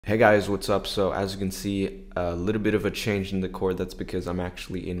Hey guys, what's up? So as you can see, a little bit of a change in the chord. That's because I'm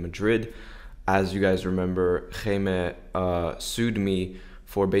actually in Madrid. As you guys remember, Jaime sued me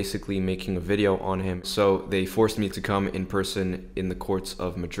for basically making a video on him. So they forced me to come in person in the courts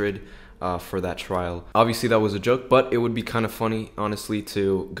of Madrid for that trial. Obviously that was a joke, but it would be kind of funny, honestly,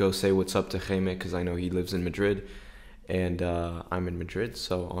 to go say what's up to Jaime because I know he lives in Madrid and I'm in Madrid.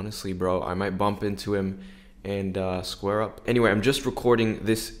 So honestly, bro, I might bump into him and square up. Anyway, I'm just recording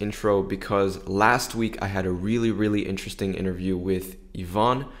this intro because last week I had a really interesting interview with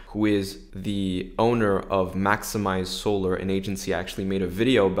Ivan, who is the owner of Maximize Solar, an agency I actually made a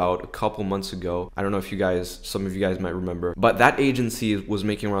video about a couple months ago. I don't know if some of you guys might remember, but that agency was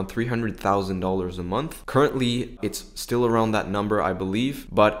making around $300,000 a month. Currently, it's still around that number, I believe,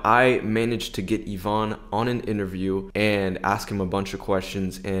 but I managed to get Ivan on an interview and ask him a bunch of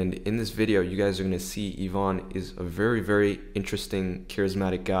questions. And in this video, you guys are gonna see Ivan is a very interesting,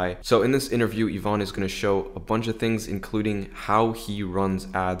 charismatic guy. So in this interview, Ivan is gonna show a bunch of things, including how he runs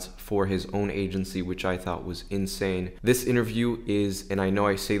ads for his own agency, which I thought was insane. This interview is, and I know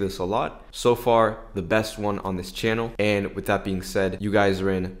I say this a lot, so far the best one on this channel. And with that being said, you guys are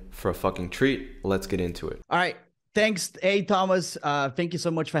in for a fucking treat. Let's get into it. All right. Thanks. Hey, Thomas. Thank you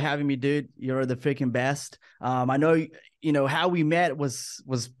so much for having me, dude. You're the freaking best. I know, how we met was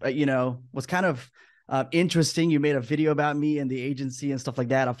kind of interesting. You made a video about me and the agency and stuff like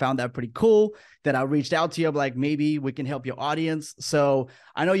that. I found that pretty cool. That I reached out to you, like, maybe we can help your audience. So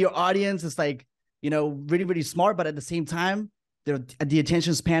I know your audience is like, really smart, but at the same time, the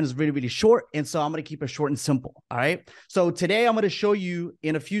attention span is really short. And so I'm going to keep it short and simple. All right. So today I'm going to show you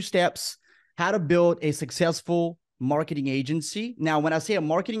in a few steps how to build a successful marketing agency. Now, when I say a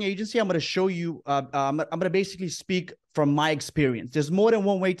marketing agency, I'm going to show you, I'm going to basically speak from my experience. There's more than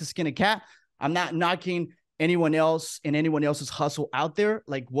one way to skin a cat. I'm not knocking anyone else and anyone else's hustle out there,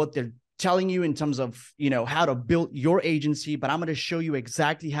 like what they're telling you in terms of, how to build your agency, but I'm going to show you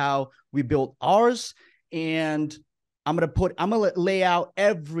exactly how we built ours. And I'm going to lay out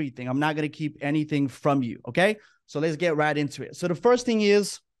everything. I'm not going to keep anything from you. Okay. So let's get right into it. So the first thing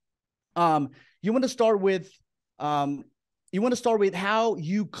is, you want to start with how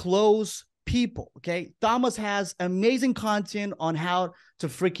you close people. Okay. Thomas has amazing content on how to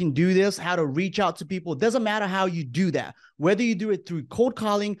freaking do this, how to reach out to people. It doesn't matter how you do that, whether you do it through cold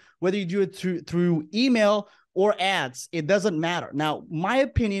calling, whether you do it through email or ads, it doesn't matter. Now, my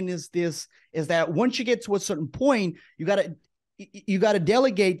opinion is that once you get to a certain point, you got to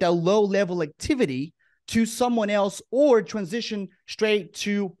delegate that low level activity to someone else or transition straight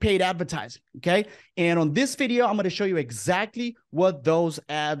to paid advertising. Okay. And on this video, I'm going to show you exactly what those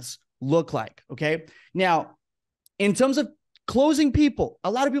ads look like. Okay. Now, in terms of closing people,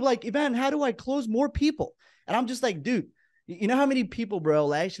 a lot of people are like, Ivan, how do I close more people? And I'm just like, dude, you know how many people,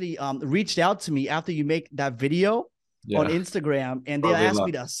 bro, actually reached out to me after you make that video on Instagram, and they asked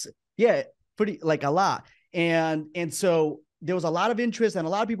me to, pretty like a lot. And so there was a lot of interest, and a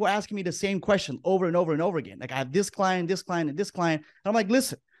lot of people asking me the same question over and over again. Like, I have this client, this client, and this client. And I'm like,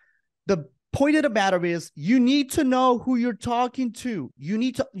 listen, the point of the matter is you need to know who you're talking to. You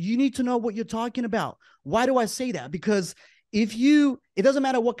need to know what you're talking about. Why do I say that? Because it doesn't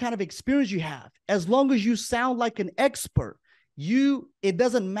matter what kind of experience you have, as long as you sound like an expert, it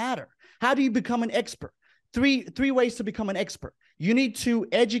doesn't matter. How do you become an expert? Three ways to become an expert. You need to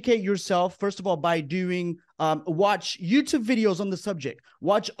educate yourself, first of all, by doing, watch YouTube videos on the subject,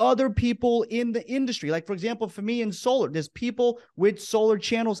 watch other people in the industry. Like, for example, for me in solar, there's people with solar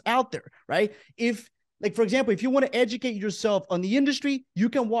channels out there, right? For example, if you want to educate yourself on the industry, you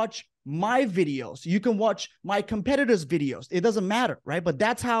can watch my videos. You can watch my competitors' videos. It doesn't matter, right? But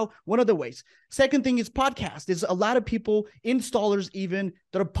that's one of the ways. Second thing is podcast. There's a lot of people, installers even,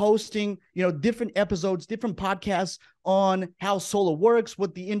 that are posting, different episodes, different podcasts on how solar works,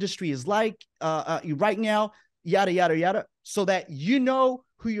 what the industry is like right now, yada, so that you know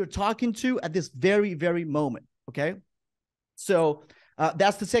who you're talking to at this very moment, okay? So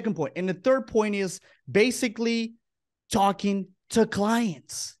that's the second point. And the third point is basically talking to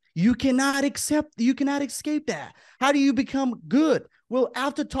clients. You cannot escape that. How do you become good? Well,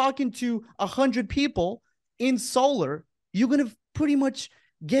 after talking to 100 people in solar, you're going to pretty much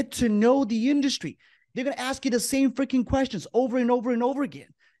get to know the industry. They're going to ask you the same freaking questions over and over again,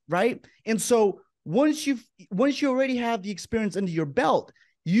 right? And so once you already have the experience under your belt,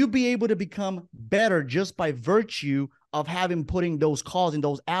 you'll be able to become better just by virtue of putting those calls in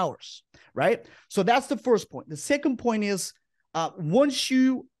those hours, right? So that's the first point. The second point is, once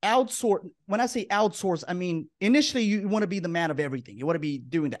you outsource, when I say outsource, I mean, initially you want to be the man of everything. You want to be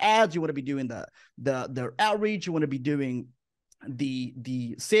doing the ads, you want to be doing the outreach, you want to be doing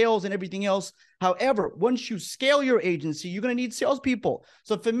the sales and everything else. However, once you scale your agency, you're going to need salespeople.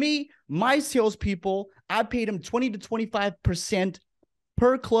 So for me, my salespeople, I paid them 20 to 25%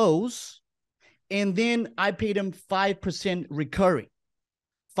 per close, and then I paid them 5% recurring.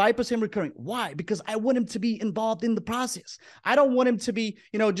 5% recurring. Why? Because I want him to be involved in the process. I don't want him to be,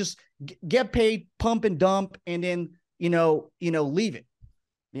 just get paid, pump and dump, and then, leave it.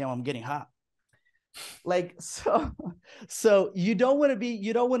 I'm getting hot. Like, so you don't want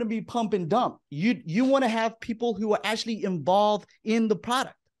to be pump and dump. You want to have people who are actually involved in the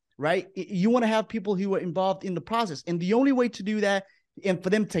product, right? You want to have people who are involved in the process. And the only way to do that, and for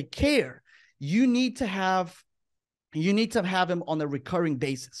them to care, you need to have them on a recurring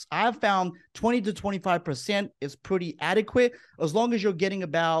basis. I've found 20 to 25% is pretty adequate, as long as you're getting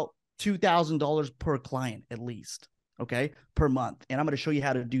about $2,000 per client at least, okay, per month. And I'm going to show you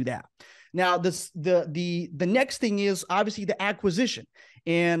how to do that. Now, the next thing is obviously the acquisition.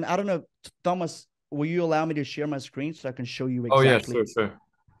 And I don't know, Thomas, will you allow me to share my screen so I can show you exactly? Oh, yeah, sure.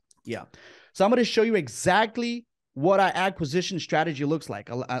 Yeah. So I'm going to show you exactly what our acquisition strategy looks like.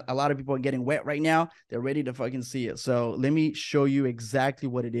 A lot of people are getting wet right now. They're ready to fucking see it. So let me show you exactly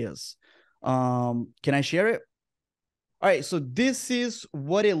what it is. Can I share it? All right. So this is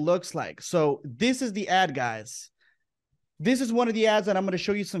what it looks like. So this is the ad, guys. This is one of the ads, and I'm going to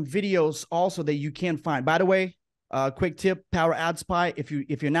show you some videos also that you can find. By the way, quick tip, Power Ad Spy. If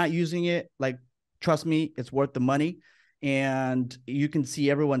you're not using it, like, trust me, it's worth the money. And you can see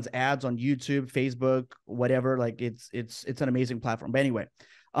everyone's ads on YouTube, Facebook, whatever. Like, it's an amazing platform. But anyway,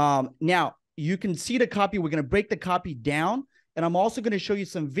 now you can see the copy. We're going to break the copy down, and I'm also going to show you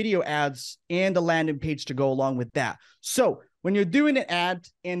some video ads and the landing page to go along with that. So when you're doing an ad,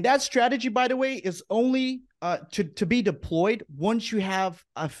 and that strategy, by the way, is only to be deployed once you have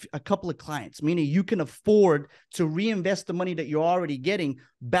a couple of clients, meaning you can afford to reinvest the money that you're already getting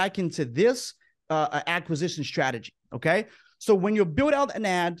back into this acquisition strategy. Okay. So when you build out an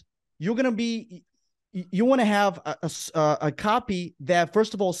ad, you want to have a copy that,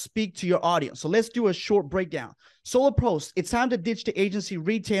 first of all, speak to your audience. So let's do a short breakdown. Solo pros, it's time to ditch the agency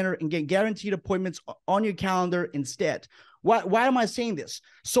retainer and get guaranteed appointments on your calendar instead. Why am I saying this?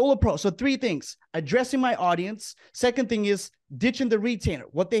 Solo pro. So 3 things: addressing my audience. Second thing is ditching the retainer,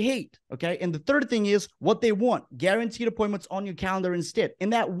 what they hate. Okay. And the third thing is what they want: guaranteed appointments on your calendar instead. In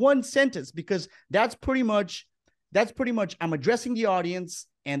that one sentence, because that's pretty much I'm addressing the audience,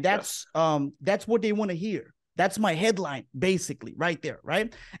 and that's what they want to hear. That's my headline, basically, right there,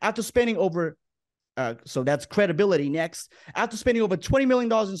 right? After spending over so that's credibility. Next, after spending over $20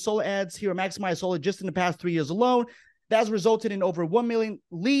 million in solo ads here at Maximize Solo just in the past 3 years alone, that's resulted in over 1 million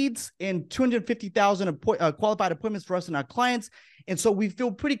leads and 250,000 qualified appointments for us and our clients. And so we feel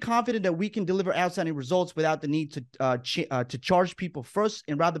pretty confident that we can deliver outstanding results without the need to charge people first,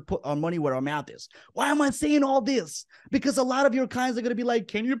 and rather put our money where our mouth is. Why am I saying all this? Because a lot of your clients are going to be like,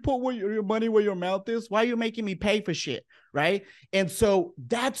 can you put your money where your mouth is? Why are you making me pay for shit? Right? And so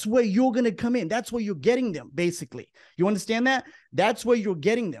that's where you're going to come in. That's where you're getting them, basically. You understand that? That's where you're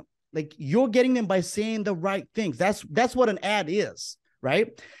getting them. Like, you're getting them by saying the right things. That's what an ad is, right?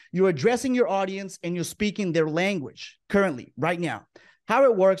 You're addressing your audience and you're speaking their language currently, right now. How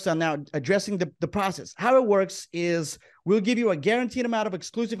it works, I'm now addressing the process. How it works is we'll give you a guaranteed amount of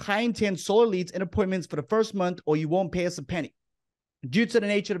exclusive high-intent solar leads and appointments for the first month, or you won't pay us a penny. Due to the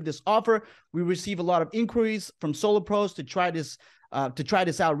nature of this offer, we receive a lot of inquiries from solo pros to try this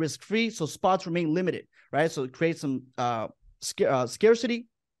out risk-free, so spots remain limited, right? So it creates some scarcity.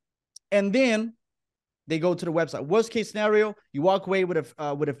 And then they go to the website. Worst case scenario, you walk away with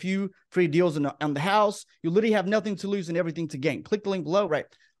a few free deals on the house. You literally have nothing to lose and everything to gain. Click the link below, right?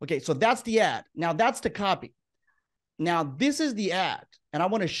 Okay, so that's the ad. Now that's the copy. Now this is the ad, and I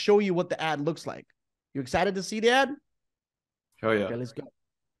want to show you what the ad looks like. You excited to see the ad? Oh yeah. Okay, let's go.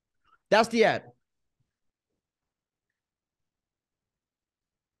 That's the ad.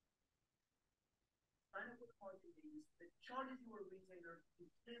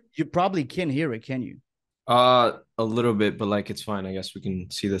 You probably can't hear it, can you? A little bit, but like it's fine. I guess we can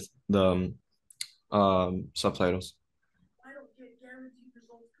see the subtitles. I don't get guaranteed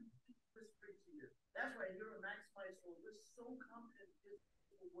results completely risk-free to you. That's right. You're a Maximize Solo. We're so confident this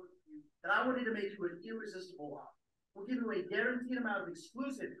will work for you that I wanted to make you an irresistible offer. We'll give you a guaranteed amount of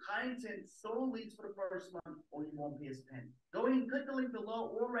exclusive, high-intent solo leads for the first month, or you won't pay us a penny. Go ahead and click the link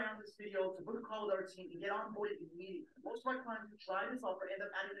below or around this video to book a call with our team and get onboarded immediately. Most of our clients who try this offer end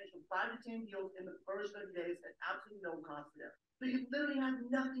up adding an additional 5 to 10 deals in the first 30 days at absolutely no cost to them. So you literally have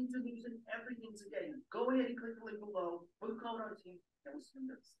nothing to lose and everything to gain. Go ahead and click the link below, book a call with our team, and we'll see you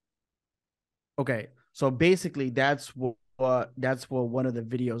next. Okay, so basically that's what that's what one of the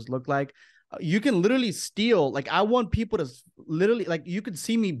videos look like. You can literally steal. Like, I want people to literally, like, you could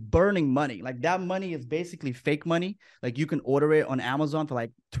see me burning money. Like, that money is basically fake money. Like, you can order it on Amazon for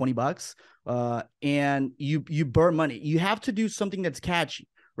like $20, and you burn money. You have to do something that's catchy,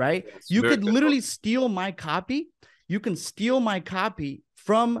 right? You could literally steal my copy. You can steal my copy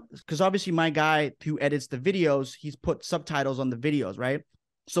from, because obviously my guy who edits the videos, he's put subtitles on the videos, right?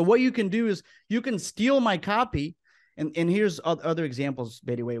 So what you can do is you can steal my copy. And here's other examples,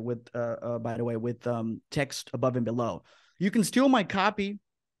 by the way, with text above and below. You can steal my copy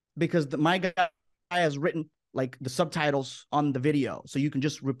because my guy has written like the subtitles on the video, so you can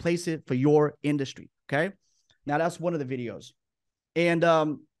just replace it for your industry. Okay, now that's one of the videos, and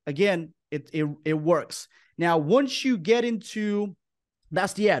again, it works. Now, once you get into,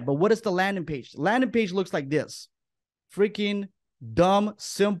 that's the ad, but what is the landing page? The landing page looks like this, freaking dumb,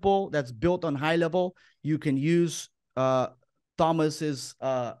 simple. That's built on high level. You can use Thomas's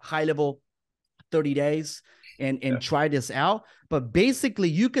high level 30 days and try this out. But basically,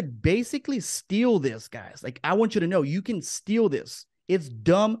 you could basically steal this, guys. Like, I want you to know, you can steal this. It's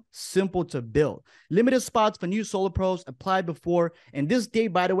dumb, simple to build. Limited spots for new solo pros. Apply before. And this date,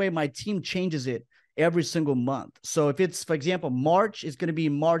 by the way, my team changes it every single month. So if it's, for example, March, it's going to be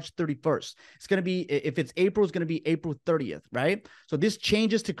March 31st. It's going to be, if it's April, it's going to be April 30th, right? So this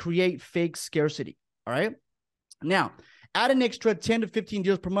changes to create fake scarcity, all right? Now, add an extra 10 to 15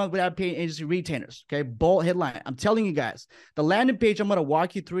 deals per month without paying agency retainers. Okay, bold headline. I'm telling you guys, the landing page I'm going to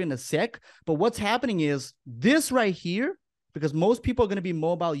walk you through in a sec. But what's happening is this right here, because most people are going to be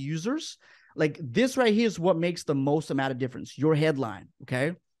mobile users, like this right here is what makes the most amount of difference. Your headline,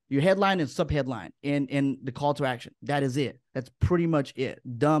 okay? Your headline and subheadline and the call to action. That is it. That's pretty much it.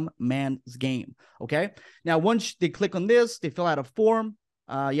 Dumb man's game, okay? Now, once they click on this, they fill out a form,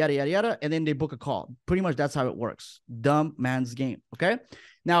 yada, yada, yada, and then they book a call. Pretty much that's how it works. Dumb man's game, okay?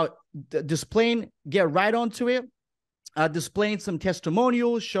 Now, displaying, get right onto it, displaying some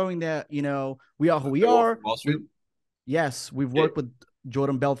testimonials showing that, you know, we are who we are. Yes, we've worked with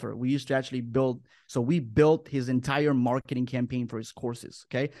Jordan Belfort. We used to actually build, so we built his entire marketing campaign for his courses,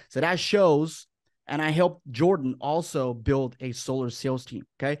 okay? So that shows, and I helped Jordan also build a solar sales team,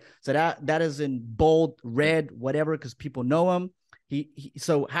 okay? So that is in bold, red, whatever, because people know him.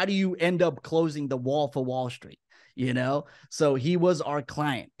 So how do you end up closing the wall for Wall Street? You know, so he was our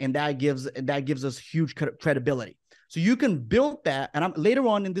client, and that gives us huge credibility. So you can build that, and I'm later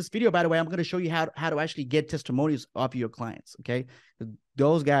on in this video, by the way, I'm going to show you how to actually get testimonials off of your clients. Okay,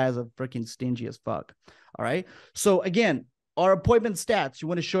 those guys are freaking stingy as fuck. All right. So again, our appointment stats. You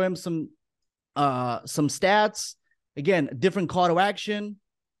want to show him some stats. Again, different call to action.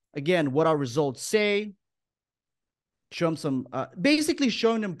 Again, what our results say. Show them some, basically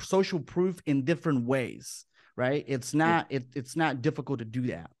showing them social proof in different ways, right? It's not difficult to do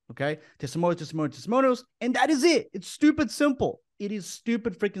that, okay? Testimonials, and that is it. It's stupid simple. It is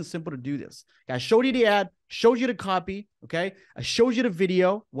stupid freaking simple to do this. I showed you the ad, showed you the copy, okay? I showed you the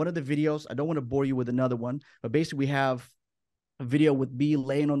video, one of the videos. I don't want to bore you with another one, but basically we have a video with me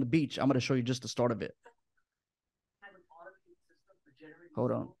laying on the beach. I'm going to show you just the start of it.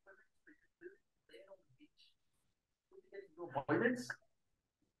 Hold on. Appointments.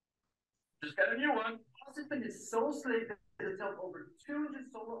 Just got a new one. Husband is so slick that it's helped over 200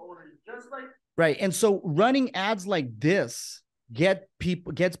 solar owners, just like. Right, and so running ads like this gets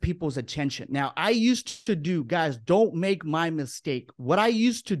people's attention. Now, I used to do, guys, don't make my mistake. What I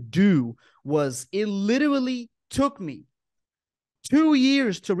used to do was, it literally took me 2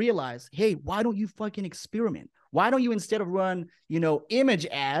 years to realize, hey, why don't you fucking experiment? Why don't you, instead of run, you know, image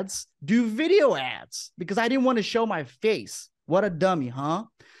ads, do video ads? Because I didn't want to show my face. What a dummy, huh?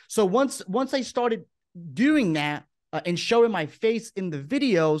 So once I started doing that and showing my face in the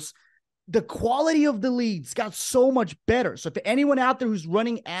videos, the quality of the leads got so much better. So for anyone out there who's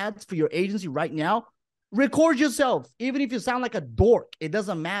running ads for your agency right now, record yourself. Even if you sound like a dork, it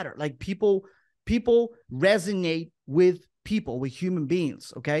doesn't matter. Like people resonate with people, with human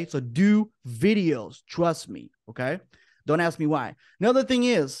beings, okay? So do videos, trust me, okay? Don't ask me why. Another thing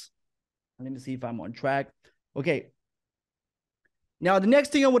is, let me see if I'm on track. Okay. Now, the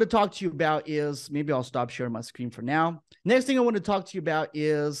next thing I want to talk to you about is, maybe I'll stop sharing my screen for now. Next thing I want to talk to you about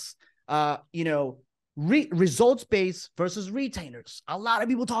is, you know, results-based versus retainers. A lot of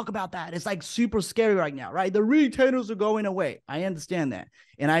people talk about that. It's like super scary right now, right? The retainers are going away. I understand that.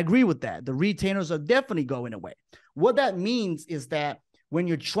 And I agree with that. The retainers are definitely going away. What that means is that when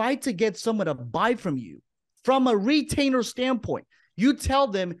you try to get someone to buy from you, from a retainer standpoint, you tell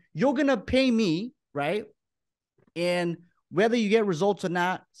them you're going to pay me, right? And whether you get results or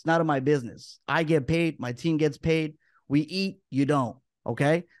not, it's none of my business. I get paid. My team gets paid. We eat, you don't.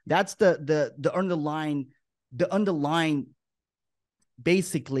 Okay. That's the underlying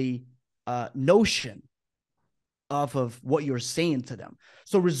basically notion of what you're saying to them.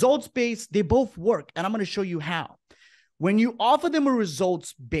 So results-based, they both work. And I'm going to show you how. When you offer them a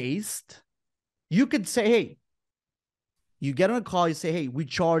results-based, you could say, hey, you get on a call, you say, hey, we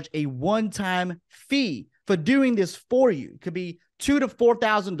charge a one-time fee for doing this for you. It could be $2,000 to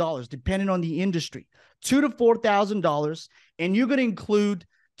 $4,000, depending on the industry. $2,000 to $4,000, and you're going to include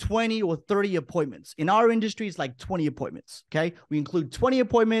 20 or 30 appointments. In our industry, it's like 20 appointments. Okay. We include 20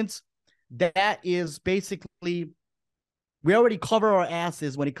 appointments. That is basically, we already cover our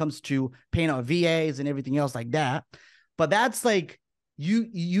asses when it comes to paying our VAs and everything else like that. But that's like,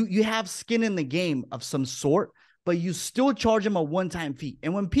 you have skin in the game of some sort, but you still charge them a one-time fee.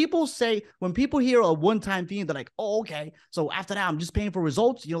 And when people hear a one-time fee, they're like, oh, okay. So after that, I'm just paying for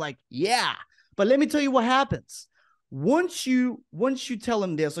results. You're like, yeah. But let me tell you what happens. Once you tell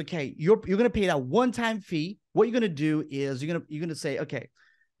them this, okay, you're going to pay that one-time fee. What you're going to do is you're going to say, okay,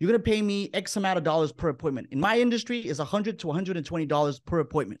 you're going to pay me X amount of dollars per appointment. In my industry, it's $100 to $120 per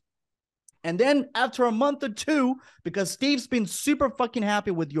appointment. And then after a month or two, because Steve's been super fucking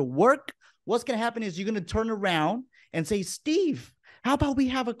happy with your work, what's going to happen is you're going to turn around and say, Steve, how about we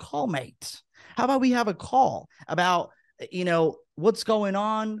have a call, mate? How about we have a call about, what's going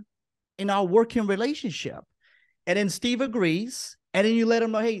on in our working relationship? And then Steve agrees. And then you let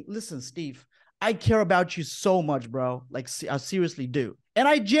him know, hey, listen, Steve, I care about you so much, bro. Like, I seriously do. And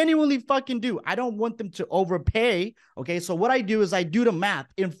I genuinely fucking do. I don't want them to overpay. Okay. So what I do is I do the math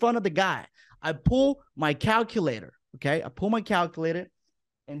in front of the guy. I pull my calculator. Okay. I pull my calculator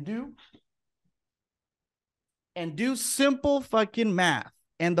and do simple fucking math.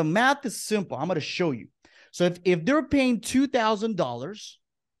 And the math is simple. I'm going to show you. So if they're paying $2,000,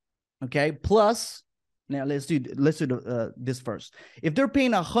 okay, plus, now let's do this first. If they're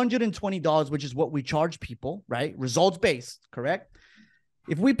paying $120, which is what we charge people, right? Results based, correct?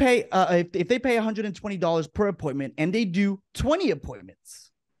 If we pay, if they pay $120 per appointment and they do 20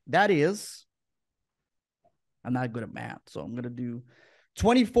 appointments, that is, I'm not good at math, so I'm gonna do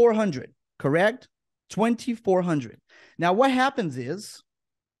 2,400, correct? 2,400. Now, what happens is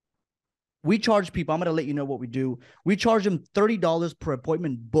we charge people. I'm gonna let you know what we do. We charge them $30 per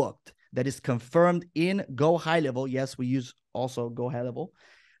appointment booked. That is confirmed in Go High Level. Yes, we use also Go High Level.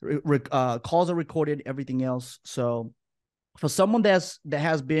 Calls are recorded, everything else. So for someone that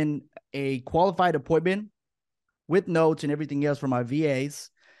has been a qualified appointment with notes and everything else from our VAs,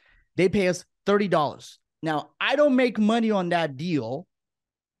 they pay us $30. Now, I don't make money on that deal,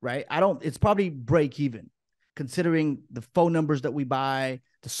 right? It's probably break even considering the phone numbers that we buy,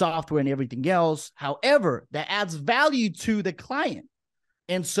 the software and everything else. However, that adds value to the client.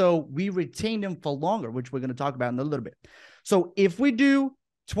 And so we retain them for longer, which we're going to talk about in a little bit. So if we do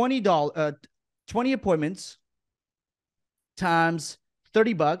 20 appointments times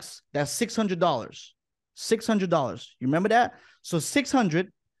 $30, that's $600. $600. You remember that? So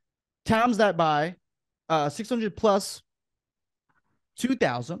 600 times that by 600 plus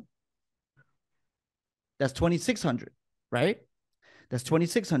 2,000. That's 2,600, right? That's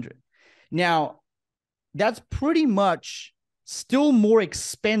 2,600. Now, that's pretty much still more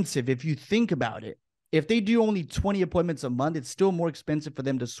expensive if you think about it. If they do only 20 appointments a month, it's still more expensive for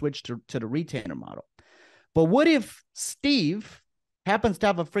them to switch to the retainer model. But what if Steve happens to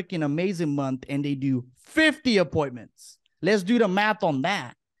have a freaking amazing month and they do 50 appointments? Let's do the math on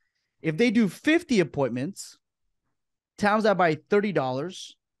that. If they do 50 appointments, times that by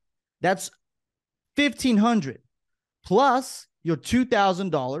 $30, that's $1,500 plus your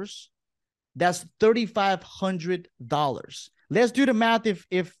 $2,000. That's $3,500. Let's do the math.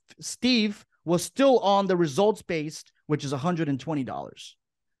 If Steve was still on the results based, which is $120,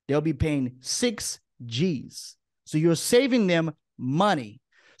 they'll be paying 6 G's. So you're saving them money.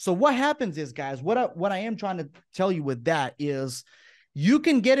 So what happens is, guys, what I am trying to tell you with that is you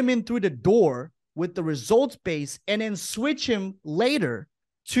can get him in through the door with the results base and then switch him later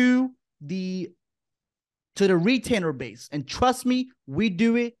to the retainer base. And trust me, we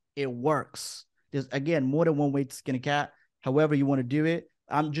do it. It works. There's, again, more than one way to skin a cat. However you want to do it.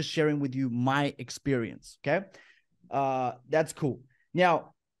 I'm just sharing with you my experience. Okay. That's cool.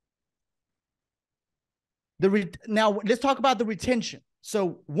 Now, now let's talk about the retention.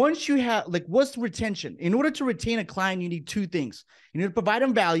 So once you have, like, what's the retention? In order to retain a client, you need two things. You need to provide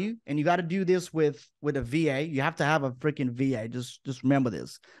them value, and you got to do this with a VA. You have to have a freaking VA. Just remember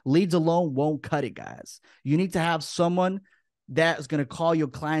this. Leads alone won't cut it, guys. You need to have someone that is going to call your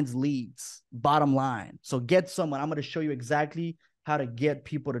clients leads, bottom line. So get someone. I'm going to show you exactly how to get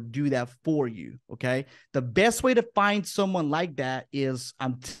people to do that for you. Okay. The best way to find someone like that is,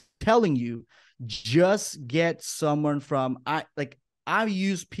 I'm telling you, just get someone from, I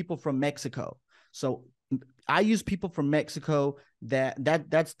use people from Mexico. So I use people from Mexico.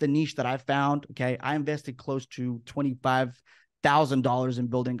 That's the niche that I found. Okay. I invested close to $25,000 in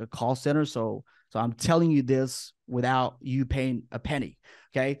building a call center. So I'm telling you this without you paying a penny.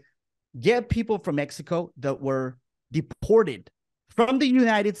 Okay. Get people from Mexico that were deported from the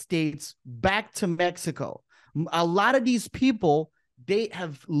United States back to Mexico. A lot of these people, they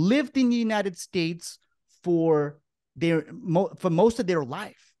have lived in the United States for most of their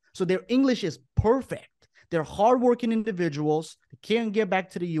life. So their English is perfect. They're hardworking individuals. They can't get back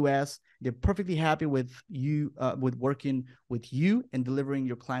to the US. They're perfectly happy with you, with working with you and delivering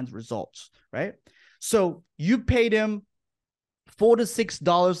your clients' results, right? So you pay them $4 to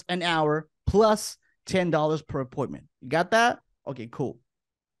 $6 an hour plus $10 per appointment. You got that? Okay, cool.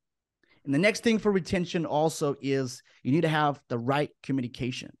 And the next thing for retention also is you need to have the right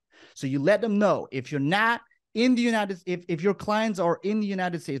communication. So you let them know if you're not in the United States, if your clients are in the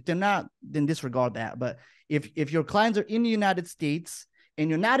United States, they're not, then disregard that. But if your clients are in the United States and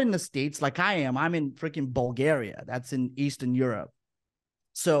you're not in the States like I am, I'm in freaking Bulgaria. That's in Eastern Europe.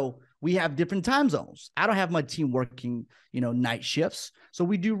 So we have different time zones. I don't have my team working, night shifts. So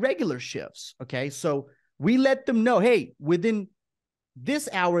we do regular shifts. Okay. So we let them know, hey, within this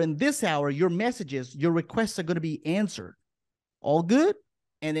hour and this hour, your messages, your requests are going to be answered. All good.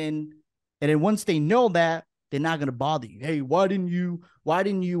 And then once they know that, they're not going to bother you. Hey, why didn't you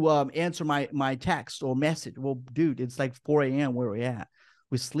answer my text or message? Well, dude, it's like 4 a.m. where we're at.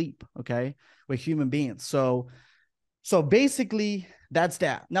 We sleep. Okay. We're human beings. So basically that's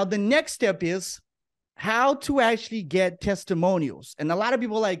that. Now, the next step is how to actually get testimonials. And a lot of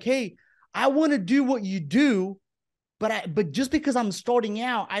people are like, hey, I want to do what you do, but just because I'm starting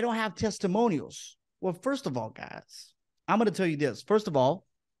out, I don't have testimonials. Well, first of all, guys, I'm going to tell you this. First of all,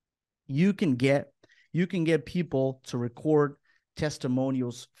 you can get people to record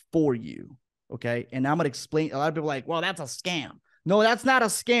testimonials for you. Okay. And I'm going to explain. A lot of people are like, well, that's a scam. No, that's not a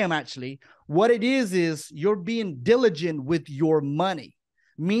scam, actually. What it is you're being diligent with your money,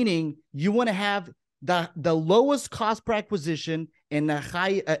 meaning you want to have the lowest cost per acquisition and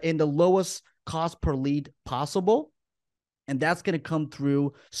the lowest cost per lead possible. And that's going to come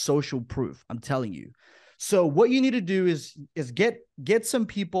through social proof. I'm telling you. So what you need to do is get some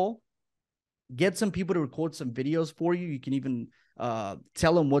people to record some videos for you. You can even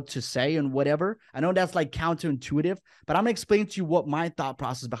tell them what to say and whatever. I know that's like counterintuitive, but I'm going to explain to you what my thought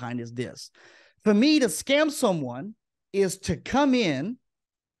process behind is this. For me to scam someone is for them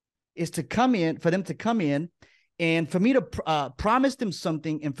to come in and for me to promise them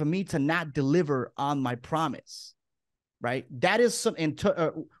something and for me to not deliver on my promise, right? That is something,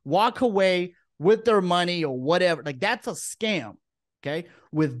 walk away with their money or whatever. Like that's a scam. Okay.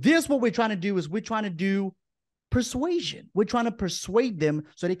 With this, what we're trying to do is we're trying to do persuasion. We're trying to persuade them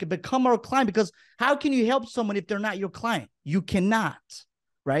so they can become our client, because how can you help someone if they're not your client? You cannot,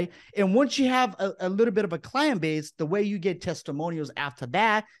 right? And once you have a little bit of a client base, the way you get testimonials after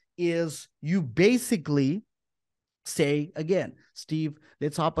that is you basically say, again, Steve,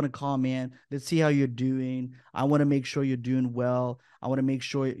 let's hop on a call, man. Let's see how you're doing. I want to make sure you're doing well. I want to make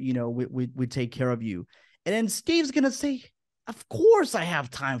sure, we take care of you. And then Steve's going to say, of course I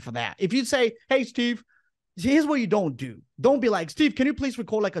have time for that. If you say, hey, Steve, here's what you don't do. Don't be like, Steve, can you please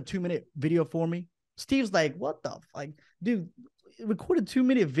record like a 2-minute video for me? Steve's like, what the like, dude, record a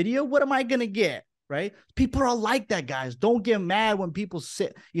 2-minute video? What am I going to get? Right? People are like that, guys. Don't get mad when people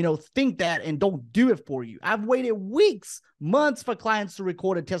think that and don't do it for you. I've waited weeks, months for clients to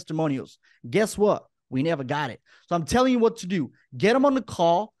record testimonials. Guess what? We never got it. So I'm telling you what to do. Get them on the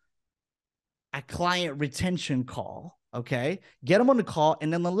call, a client retention call. Okay. Get them on the call.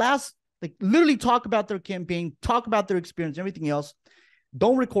 And then the last, literally talk about their campaign, talk about their experience, everything else.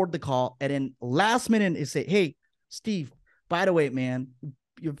 Don't record the call. And then last minute is say, hey, Steve, by the way, man,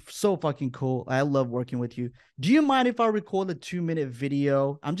 you're so fucking cool. I love working with you. Do you mind if I record a 2-minute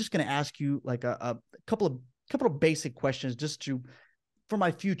video? I'm just going to ask you like a couple of basic questions for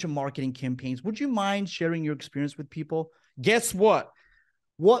my future marketing campaigns. Would you mind sharing your experience with people? Guess what?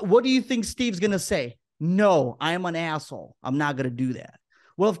 What do you think Steve's going to say? No, I am an asshole. I'm not going to do that.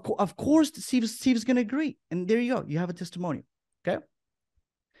 Well, of course, Steve's going to agree. And there you go. You have a testimonial. Okay.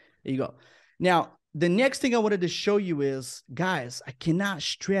 There you go. Now, the next thing I wanted to show you is, guys, I cannot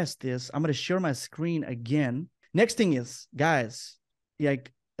stress this. I'm going to share my screen again. Next thing is, guys,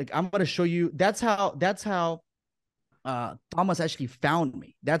 like I'm going to show you. That's how Thomas actually found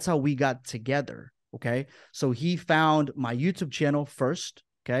me. That's how we got together. Okay. So he found my YouTube channel first.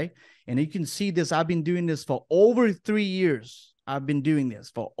 Okay. And you can see this. I've been doing this for over 3 years. I've been doing this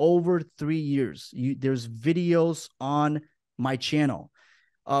for over 3 years. There's videos on my channel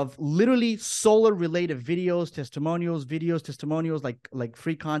of literally solar related videos, testimonials, like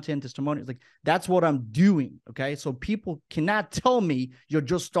free content, testimonials. Like that's what I'm doing. Okay. So people cannot tell me you're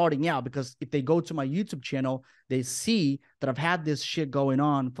just starting out, because if they go to my YouTube channel, they see that I've had this shit going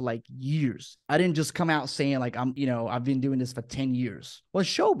on for like years. I didn't just come out saying like I've been doing this for 10 years. Well,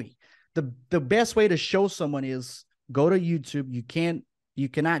 show me. The best way to show someone is go to YouTube. You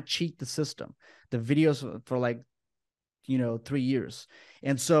cannot cheat the system. The videos for like 3 years.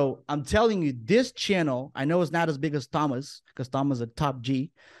 And so I'm telling you, this channel, I know it's not as big as Thomas, because Thomas is a top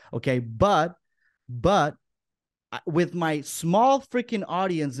G. Okay. But with my small freaking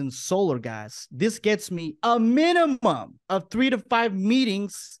audience in solar, guys, this gets me a minimum of 3 to 5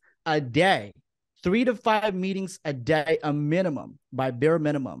 meetings a day. 3 to 5 meetings a day, a minimum, by bare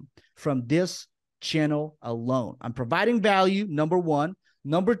minimum, from this channel alone. I'm providing value, number one.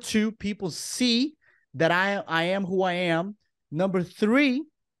 Number two, people see that I am who I am. Number three,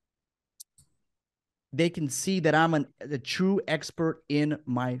 they can see that I'm a true expert in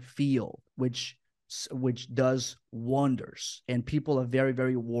my field, which does wonders. And people are very,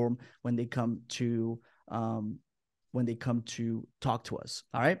 very warm when they come to talk to us.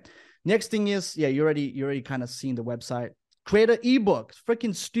 All right. Next thing is, yeah, you already kind of seen the website. Create an ebook. It's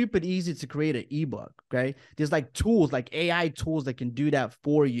freaking stupid easy to create an ebook. Okay. There's like tools, like AI tools that can do that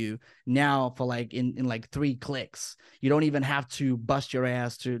for you now for like in like 3 clicks. You don't even have to bust your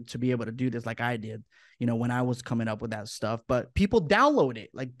ass to be able to do this like I did, when I was coming up with that stuff. But people download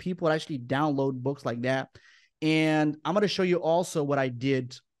it. Like people actually download books like that. And I'm going to show you also what I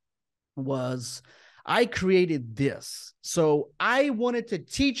did was I created this. So I wanted to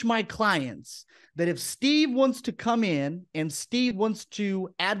teach my clients that if Steve wants to come in and Steve wants to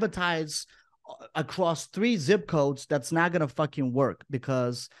advertise across 3 zip codes, that's not going to fucking work,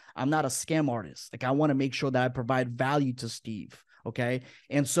 because I'm not a scam artist. Like I want to make sure that I provide value to Steve. Okay.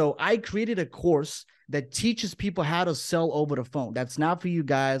 And so I created a course that teaches people how to sell over the phone. That's not for you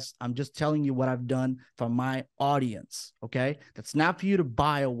guys. I'm just telling you what I've done for my audience. Okay. That's not for you to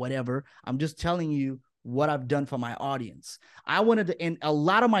buy or whatever. I'm just telling you what I've done for my audience. I wanted to, and a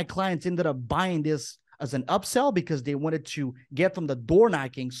lot of my clients ended up buying this as an upsell because they wanted to get from the door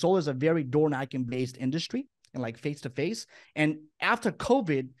knocking. Solar is a very door knocking based industry and like face to face. And after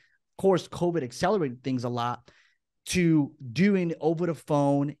COVID, of course, COVID accelerated things a lot to doing over the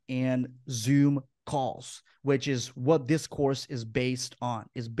phone and Zoom calls, which is what this course is based on.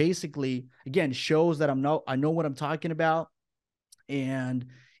 Is basically, again, shows that I know what I'm talking about, and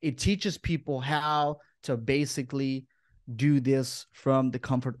it teaches people how to basically do this from the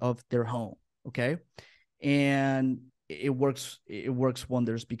comfort of their home. Okay. And it works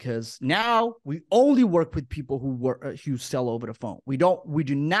wonders, because now we only work with people who sell over the phone. We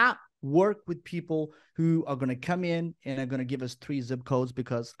do not work with people who are going to come in and are going to give us 3 zip codes,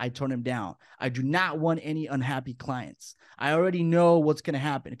 because I turn them down. I do not want any unhappy clients. I already know what's going to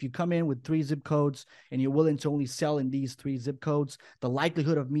happen. If you come in with 3 zip codes and you're willing to only sell in these 3 zip codes, the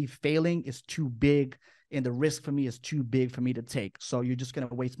likelihood of me failing is too big, and the risk for me is too big for me to take. So you're just going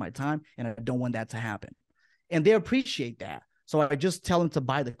to waste my time, and I don't want that to happen. And they appreciate that. So I just tell them to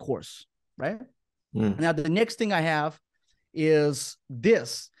buy the course, right? Now, the next thing I have is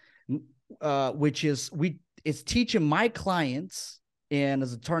this, which is it's teaching my clients, and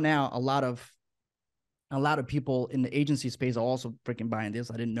as it turned out, a lot of people in the agency space are also freaking buying this.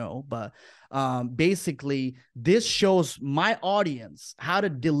 I didn't know, but basically this shows my audience how to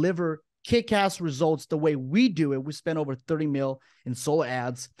deliver kick-ass results the way we do it. We spend over 30 mil in solar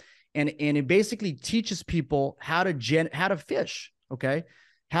ads, and it basically teaches people how to fish, okay?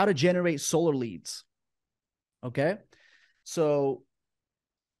 How to generate solar leads, okay? So,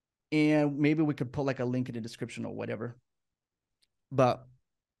 and maybe we could put like a link in the description or whatever. But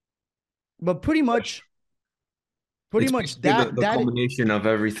pretty much the combination of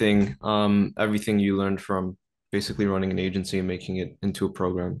everything you learned from basically running an agency and making it into a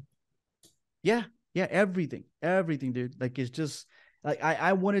program. Yeah, everything, dude. Like, it's just like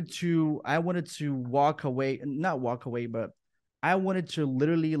I wanted to walk away, not walk away, but I wanted to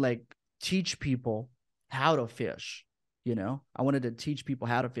literally like teach people how to fish. I wanted to teach people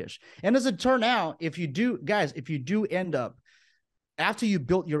how to fish. And as it turned out, if you do end up, after you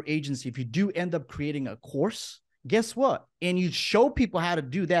built your agency, if you do end up creating a course, guess what? And you show people how to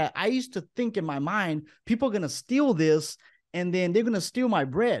do that. I used to think in my mind, people are going to steal this and then they're going to steal my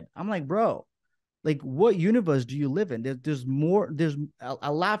bread. I'm like, bro, like, what universe do you live in? There's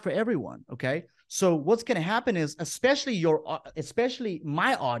a lot for everyone. Okay. So what's going to happen is, especially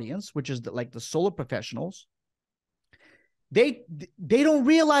my audience, which is like the solo professionals, they don't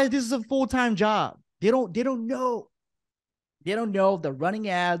realize this is a full-time job. They don't know. They don't know they're running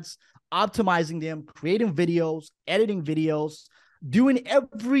ads, optimizing them, creating videos, editing videos, doing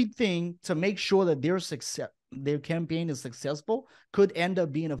everything to make sure that their campaign is successful, could end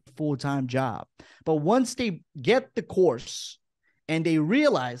up being a full-time job. But once they get the course and they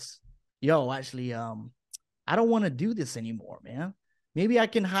realize, yo, actually, I don't want to do this anymore, man. Maybe I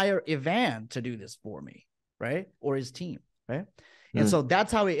can hire Ivan to do this for me, right? Or his team, right? And so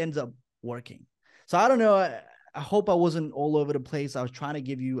that's how it ends up working. So I don't know. I hope I wasn't all over the place. I was trying to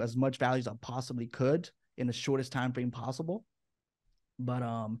give you as much value as I possibly could in the shortest time frame possible. But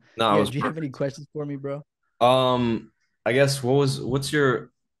No, yeah, do you have any questions for me, bro? I guess what's your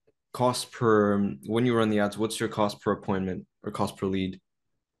cost per when you run the ads? What's your cost per appointment or cost per lead?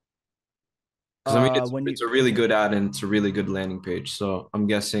 Because I mean, When you it's a really good ad and it's a really good landing page. So I'm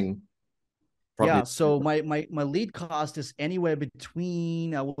guessing probably. Yeah, so my lead cost is anywhere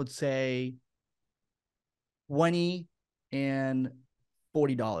between, I would say, 20 and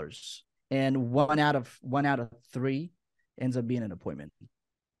 $40. And one out of three ends up being an appointment.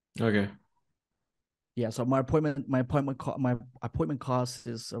 Okay. Yeah, so my appointment cost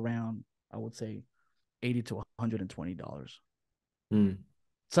is around, I would say, $80 to $120.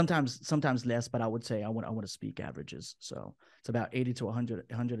 Sometimes less, but I would say I want to speak averages. So it's about 80 to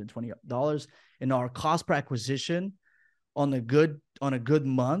 $120. And our cost per acquisition on a good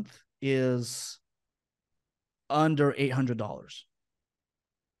month is under $800.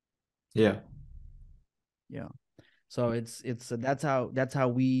 Yeah. Yeah. So it's that's how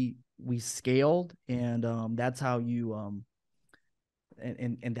we scaled, and that's how you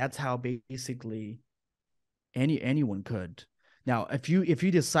and that's how basically anyone could. Now, if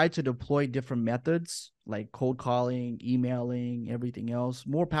you decide to deploy different methods like cold calling, emailing, everything else,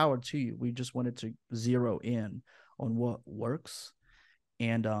 more power to you. We just wanted to zero in on what works,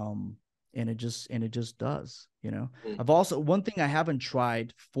 and it just does, you know. I've also, one thing I haven't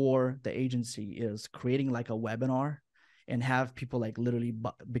tried for the agency is creating like a webinar and have people like literally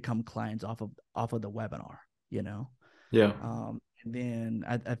become clients off of the webinar, you know. Yeah. And then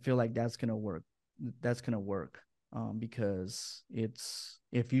I feel like that's gonna work. Because it's,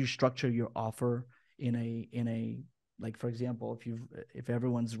 if you structure your offer in a like, for example, if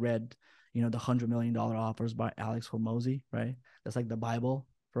everyone's read, you know, the $100 million offers by Alex Hormozy, right? That's like the Bible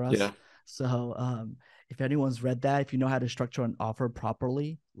for us. Yeah. So if anyone's read that, if you know how to structure an offer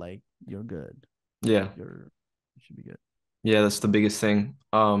properly, like, you're good. Yeah. You should be good. Yeah, that's the biggest thing.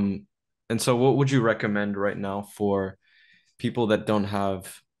 And so what would you recommend right now for people that don't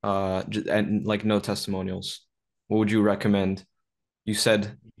have and like no testimonials? What would you recommend? You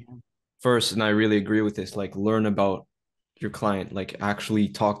said Yeah. first, and I really agree with this, like learn about your client, like actually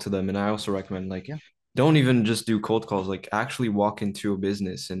talk to them. And I also recommend like Yeah. don't even just do cold calls, like actually walk into a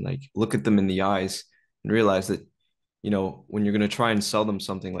business and like look at them in the eyes and realize that, you know, when you're gonna try and sell them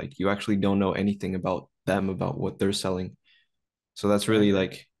something, like you actually don't know anything about them, about what they're selling. So that's Right. really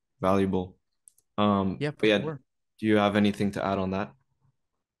like valuable. Yeah, But for yeah, sure. do you have anything to add on that?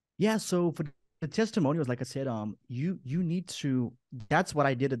 Yeah, so for the testimonials, like I said, you need to. That's what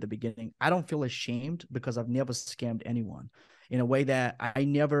I did at the beginning. I don't feel ashamed because I've never scammed anyone in a way that I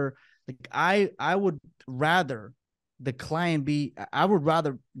never, like, I would rather the client be. I would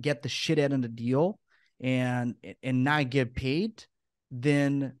rather get the shit out of the deal and not get paid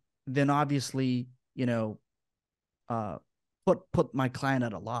than obviously, you know, uh put my client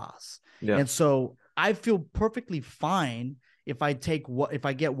at a loss. Yeah. And so I feel perfectly fine if I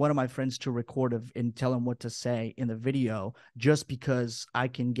get one of my friends to record and tell them what to say in the video, just because I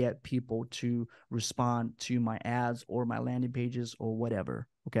can get people to respond to my ads or my landing pages or whatever.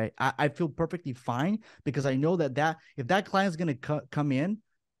 Okay. I feel perfectly fine because I know that if that client is going to come in,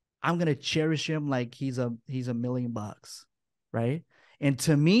 I'm going to cherish him like he's a $1 million, right? And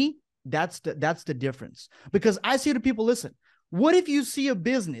to me, that's the difference. Because I say to people, listen, what if you see a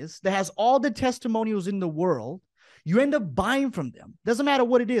business that has all the testimonials in the world, you end up buying from them? Doesn't matter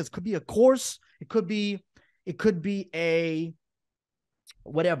what it is. It could be a course, it could be a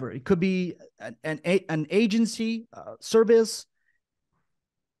whatever, it could be an agency service,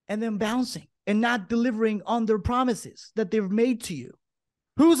 and then bouncing and not delivering on their promises that they've made to you.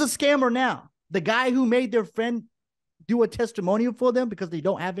 Who's a scammer now? The guy who made their friend do a testimonial for them because they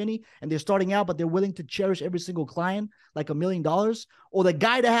don't have any and they're starting out, but they're willing to cherish every single client like $1 million, or the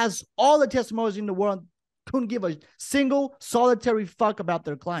guy that has all the testimonials in the world, couldn't give a single solitary fuck about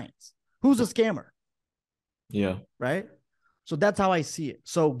their clients? Who's a scammer? Yeah. Right? So that's how I see it.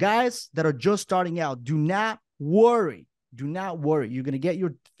 So guys that are just starting out, do not worry. Do not worry. You're gonna get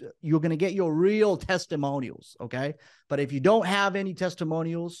your real testimonials, okay? But if you don't have any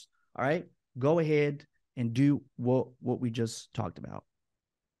testimonials, all right, go ahead and do what we just talked about.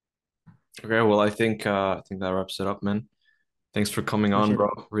 Okay, well, I think that wraps it up, man. Thanks for coming on, Appreciate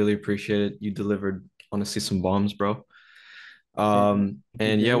bro. it. Really appreciate it. You delivered honestly some bombs, bro. Thank you,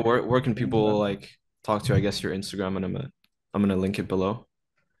 And yeah, Dave. where can Thank you, people brother. like talk to you? I guess your Instagram, and I'm gonna link it below.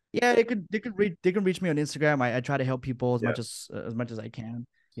 Yeah, they can reach me on Instagram. I try to help people Yeah. as much as I can,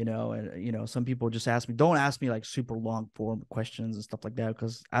 you know, and some people just ask me, don't ask me like super long form questions and stuff like that,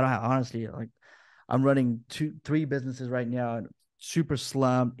 because I don't have, honestly, like, I'm running 3 businesses right now and super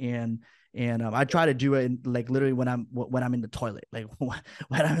slumped, and I try to do it in, like, literally when I'm in the toilet, like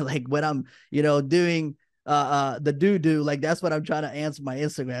when I'm doing the do, like, that's what I'm trying to answer my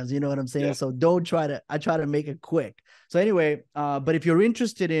Instagrams, you know what I'm saying? Yeah. So I try to make it quick. So anyway, but if you're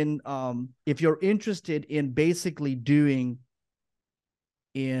interested in basically doing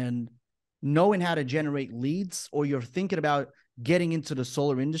in knowing how to generate leads, or you're thinking about getting into the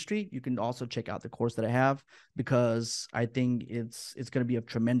solar industry, you can also check out the course that I have, because I think it's going to be of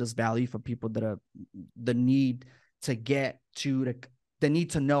tremendous value for people that are the need to get to the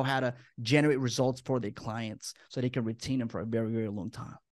need to know how to generate results for their clients so they can retain them for a very, very long time.